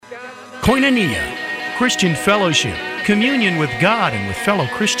Koinonia, Christian fellowship, communion with God and with fellow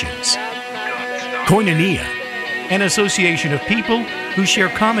Christians. Koinonia, an association of people who share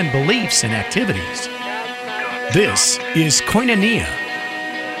common beliefs and activities. This is Koinonia.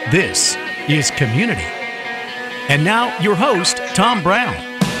 This is community. And now, your host, Tom Brown.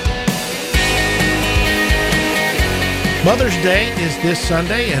 Mother's Day is this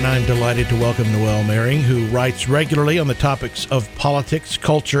Sunday, and I'm delighted to welcome Noelle, who writes regularly on the topics of politics,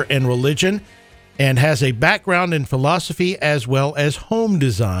 culture, and religion, and has a background in philosophy as well as home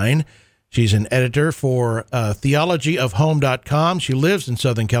design. She's an editor for theologyofhome.com. She lives in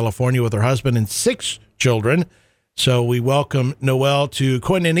Southern California with her husband and 6 children. So we welcome Noelle to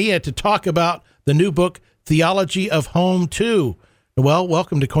Koinonia to talk about the new book, Theology of Home 2. Noelle,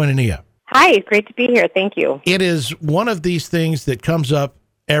 welcome to Koinonia. Hi, great to be here. Thank you. It is one of these things that comes up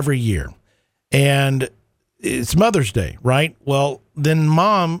every year, and it's Mother's Day, right? Well, then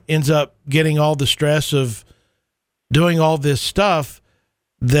mom ends up getting all the stress of doing all this stuff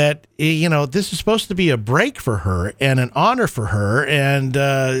that, this is supposed to be a break for her and an honor for her. And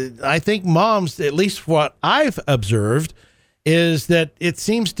I think moms, at least what I've observed, is that it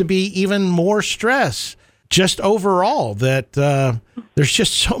seems to be even more stress just overall, that there's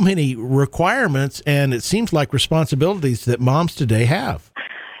just so many requirements, and it seems like responsibilities that moms today have.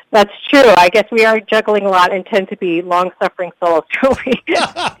 That's true. I guess we are juggling a lot and tend to be long-suffering souls, don't we?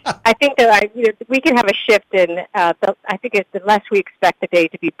 I think that we can have a shift in, I think it's the less we expect the day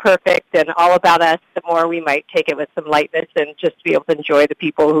to be perfect and all about us, the more we might take it with some lightness and just be able to enjoy the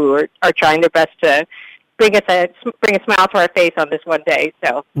people who are trying their best to bring a smile to our face on this one day.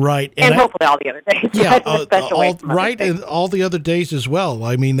 So right, and hopefully all the other days. Yeah, Right, and all the other days as well.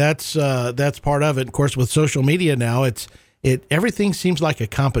 I mean, that's part of it. Of course, with social media now, everything seems like a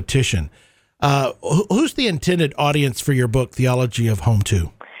competition. Who's the intended audience for your book, Theology of Home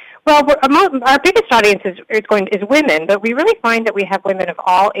 2? Well, our biggest audience is women, but we really find that we have women of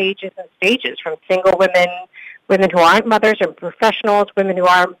all ages and stages, from single women who aren't mothers or professionals, women who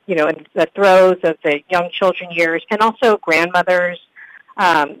are, in the throes of the young children years, and also grandmothers.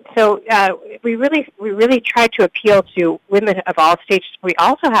 So we really try to appeal to women of all stages. We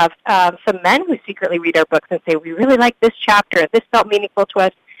also have some men who secretly read our books and say, we really like this chapter. This felt meaningful to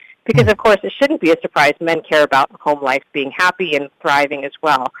us, because, of course, it shouldn't be a surprise. Men care about home life being happy and thriving as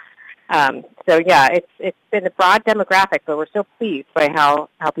well. It's been a broad demographic, but we're so pleased by how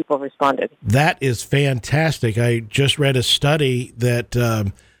people responded. That is fantastic. I just read a study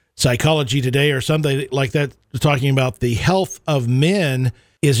that Psychology Today or something like that talking about the health of men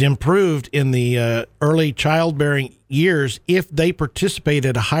is improved in the early childbearing years if they participate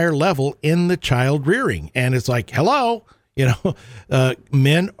at a higher level in the child rearing. And it's like, hello,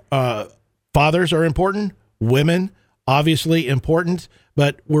 men, fathers are important, women obviously important,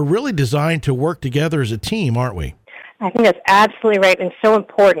 but we're really designed to work together as a team, aren't we? I think that's absolutely right and so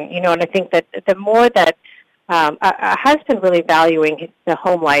important, and I think that the more that a husband really valuing the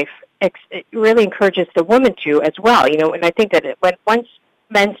home life, it really encourages the woman to as well, and I think that once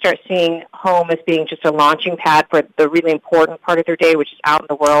men start seeing home as being just a launching pad for the really important part of their day, which is out in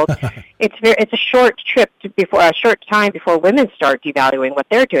the world, it's a short short time before women start devaluing what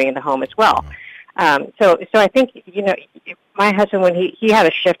they're doing in the home as well. So I think, my husband, when he had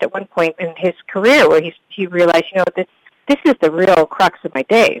a shift at one point in his career where he realized, this is the real crux of my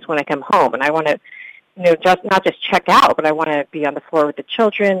days when I come home, and I want to, not just check out, but I want to be on the floor with the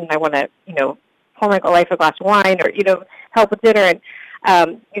children, and I want to, pour my wife a glass of wine, or, help with dinner, and,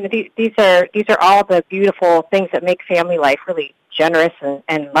 these are all the beautiful things that make family life really generous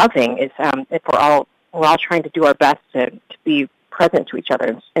and loving, is if we're all trying to do our best to be present to each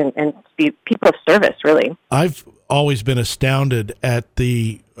other and be people of service, really. I've always been astounded at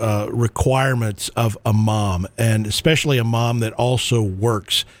the requirements of a mom, and especially a mom that also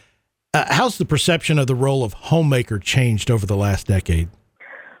works. How's the perception of the role of homemaker changed over the last decade?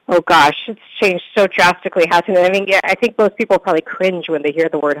 Oh, gosh, it's changed so drastically, hasn't it? I mean, I think most people probably cringe when they hear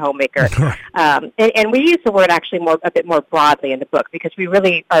the word homemaker. And we use the word actually a bit more broadly in the book, because we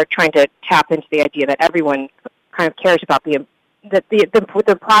really are trying to tap into the idea that everyone kind of cares about the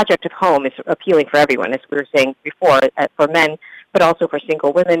project of home is appealing for everyone, as we were saying before, for men, but also for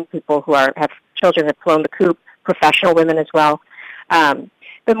single women, people who have children have flown the coop, professional women as well.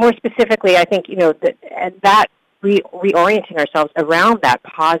 But more specifically, I think, that reorienting ourselves around that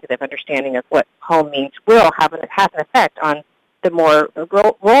positive understanding of what home means has an effect on the more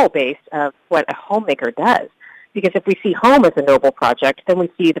role base of what a homemaker does. Because if we see home as a noble project, then we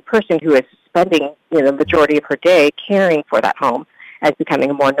see the person who is spending the majority of her day caring for that home as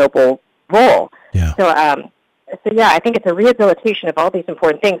becoming a more noble role. Yeah. So yeah, I think it's a rehabilitation of all these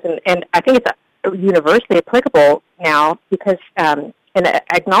important things, and I think it's universally applicable now because, and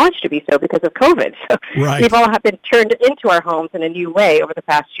acknowledged to be so because of COVID. So Right. we've all have been turned into our homes in a new way over the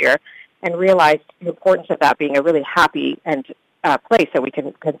past year, and realized the importance of that being a really happy and place that we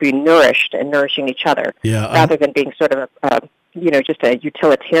can be nourished and nourishing each other, rather than being sort of just a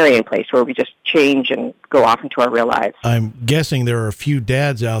utilitarian place where we just change and go off into our real lives. I'm guessing there are a few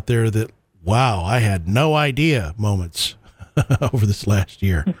dads out there that, wow, I had no idea moments over this last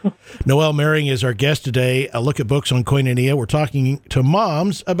year. Noelle Mering is our guest today. A look at books on Koinonia. We're talking to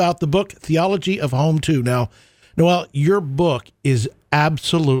moms about the book Theology of Home 2. Now, Noelle, your book is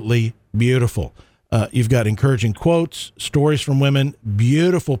absolutely beautiful. You've got encouraging quotes, stories from women,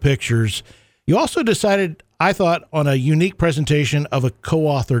 beautiful pictures. You also decided, I thought, on a unique presentation of a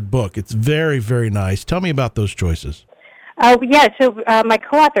co-authored book. It's very, very nice. Tell me about those choices. So my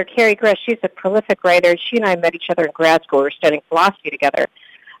co-author, Carrie Gress, she's a prolific writer. She and I met each other in grad school. We were studying philosophy together.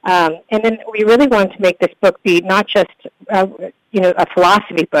 And then we really wanted to make this book be not just, a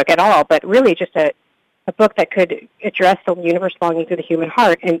philosophy book at all, but really just a book that could address the universe longing through the human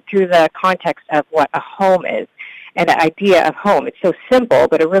heart and through the context of what a home is and the idea of home. It's so simple,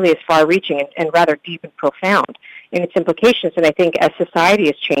 but it really is far-reaching and rather deep and profound in its implications. And I think as society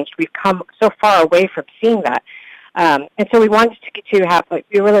has changed, we've come so far away from seeing that. And so we wanted to have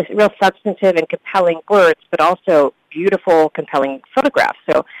real substantive and compelling words, but also beautiful, compelling photographs.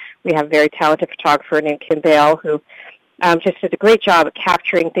 So we have a very talented photographer named Kim Bale who just did a great job at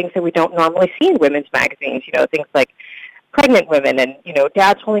capturing things that we don't normally see in women's magazines, things like pregnant women and,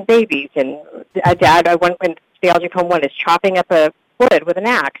 dads holding babies. And a dad, when Theology of Home 1 is chopping up a wood with an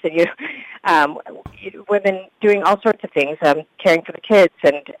axe, and women doing all sorts of things, caring for the kids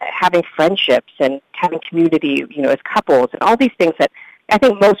and having friendships and having community, as couples, and all these things that I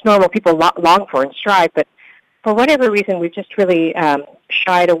think most normal people long for and strive. But for whatever reason, we've just really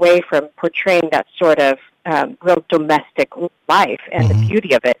shied away from portraying that sort of real domestic life and the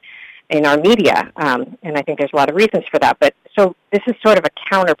beauty of it in our media. And I think there's a lot of reasons for that. But so this is sort of a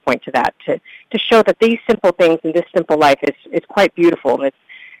counterpoint to that, to show that these simple things in this simple life is quite beautiful, and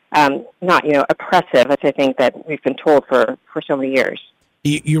it's not, oppressive, as I think that we've been told for so many years.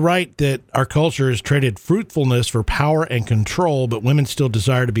 You write that our culture has traded fruitfulness for power and control, but women still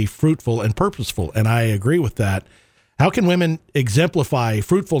desire to be fruitful and purposeful, and I agree with that. How can women exemplify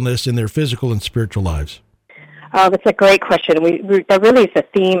fruitfulness in their physical and spiritual lives? That's a great question. That really is the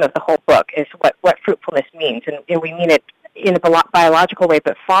theme of the whole book, is what fruitfulness means, and we mean it in a biological way,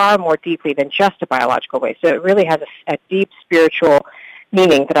 but far more deeply than just a biological way. So it really has a deep spiritual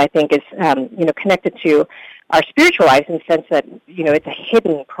meaning that I think is, connected to our spiritual lives in the sense that, it's a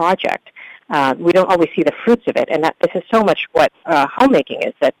hidden project. We don't always see the fruits of it, and that this is so much what homemaking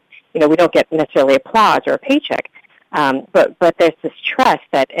is, that, we don't get necessarily applause or a paycheck. But there's this trust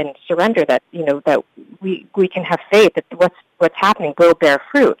and surrender that that we can have faith that what's happening will bear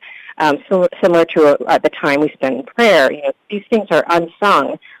fruit. So similar to the time we spend in prayer, these things are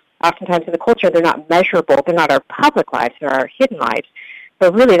unsung. Oftentimes in the culture, they're not measurable. They're not our public lives; they're our hidden lives.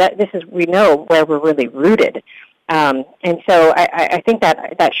 But really, we know where we're really rooted. And so I think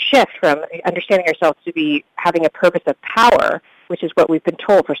that shift from understanding ourselves to be having a purpose of power, which is what we've been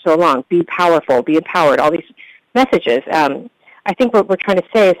told for so long: be powerful, be empowered. All these messages. I think what we're trying to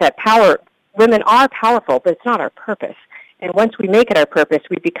say is that women are powerful, but it's not our purpose. And once we make it our purpose,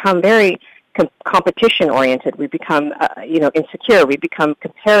 we become very competition-oriented. We become, insecure. We become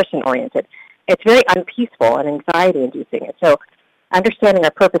comparison-oriented. It's very unpeaceful and anxiety-inducing. And so understanding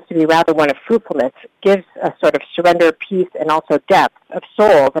our purpose to be rather one of fruitfulness gives a sort of surrender, peace, and also depth of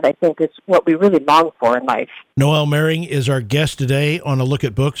soul that I think is what we really long for in life. Noelle Mering is our guest today on A Look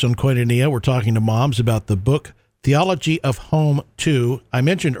at Books on Koinonia. We're talking to moms about the book Theology of Home 2. I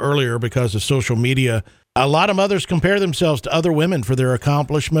mentioned earlier, because of social media, a lot of mothers compare themselves to other women for their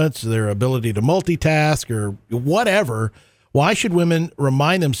accomplishments, their ability to multitask, or whatever. Why should women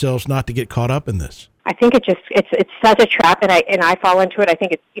remind themselves not to get caught up in this? I think it's such a trap, and I fall into it. I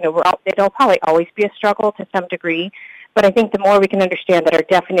think it's it'll probably always be a struggle to some degree, but I think the more we can understand that our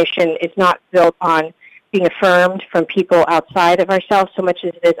definition is not built on being affirmed from people outside of ourselves so much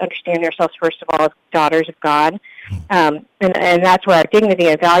as it is understanding ourselves first of all as daughters of God, and that's where our dignity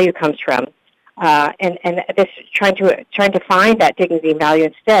and value comes from. And this trying to find that dignity and value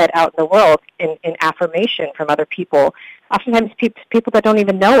instead out in the world in affirmation from other people. Oftentimes people that don't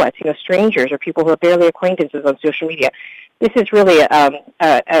even know us, strangers or people who are barely acquaintances on social media. This is really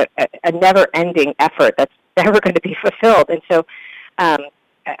a never-ending effort that's never going to be fulfilled. And so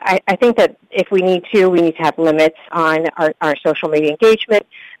I think that if we need to have limits on our social media engagement,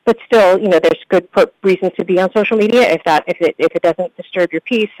 but still, there's good reasons to be on social media if it doesn't disturb your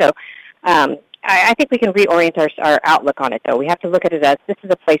peace. So I think we can reorient our outlook on it, though. We have to look at it as this is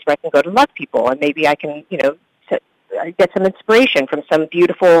a place where I can go to love people, and maybe I can get some inspiration from some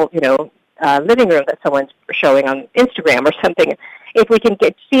beautiful living room that someone's showing on Instagram or something. If we can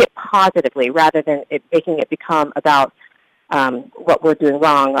see it positively rather than making it become about what we're doing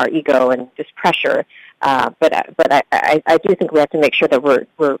wrong, our ego, and just pressure. But I do think we have to make sure that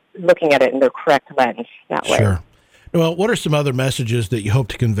we're looking at it in the correct lens that way. Sure. Well, what are some other messages that you hope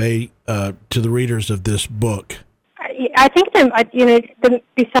to convey to the readers of this book? I think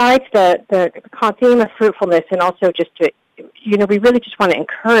besides the theme of fruitfulness, and also just to, we really just want to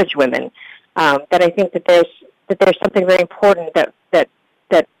encourage women that I think that there's something very important that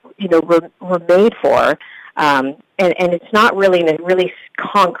we're made for. And it's not really in a really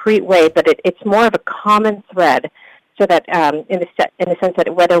concrete way, but it's more of a common thread, so that in the sense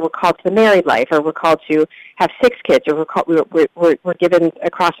that whether we're called to the married life, or we're called to have 6 kids, or we're given a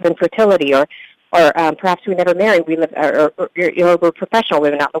cross of infertility, or perhaps we never marry, we live, or we're professional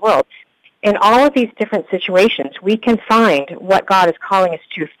women out in the world. In all of these different situations, we can find what God is calling us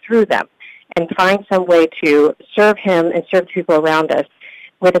to through them, and find some way to serve Him and serve the people around us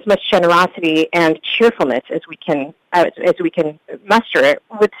with as much generosity and cheerfulness as we can muster it,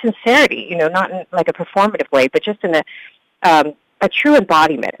 with sincerity, not in like a performative way, but just in a true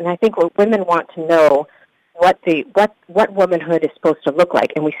embodiment. And I think women want to know what womanhood is supposed to look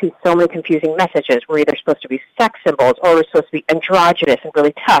like. And we see so many confusing messages. We're either supposed to be sex symbols, or we're supposed to be androgynous and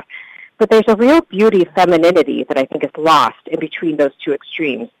really tough. But there's a real beauty, femininity, that I think is lost in between those two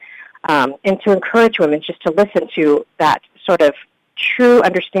extremes. And to encourage women just to listen to that sort of true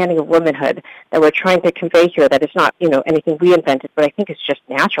understanding of womanhood that we're trying to convey here, that is not, anything we invented, but I think it's just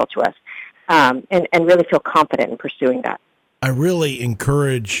natural to us, and really feel confident in pursuing that. I really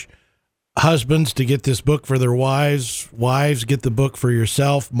encourage husbands to get this book for their wives, get the book for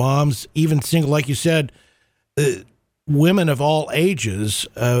yourself, moms, even single, like you said, women of all ages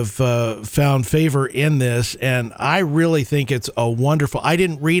have found favor in this, and I really think it's a wonderful, I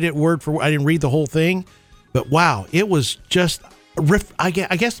didn't read it word for word, I didn't read the whole thing, but wow, it was just, I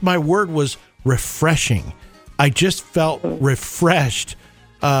guess my word was refreshing. I just felt refreshed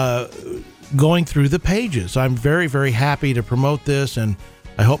going through the pages. I'm very, very happy to promote this, and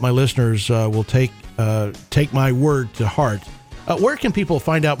I hope my listeners will take my word to heart. Where can people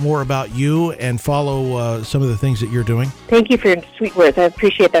find out more about you and follow some of the things that you're doing? Thank you for your sweet words. I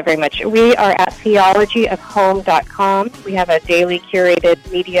appreciate that very much. We are at theologyofhome.com. We have a daily curated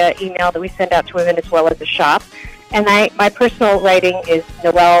media email that we send out to women, as well as a shop. And my personal writing is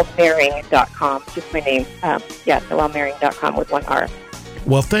noellemaring.com, just my name. noellemaring.com with one R.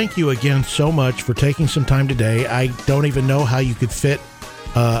 Well, thank you again so much for taking some time today. I don't even know how you could fit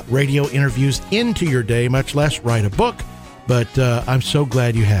radio interviews into your day, much less write a book, but I'm so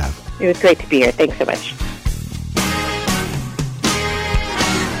glad you have. It was great to be here. Thanks so much.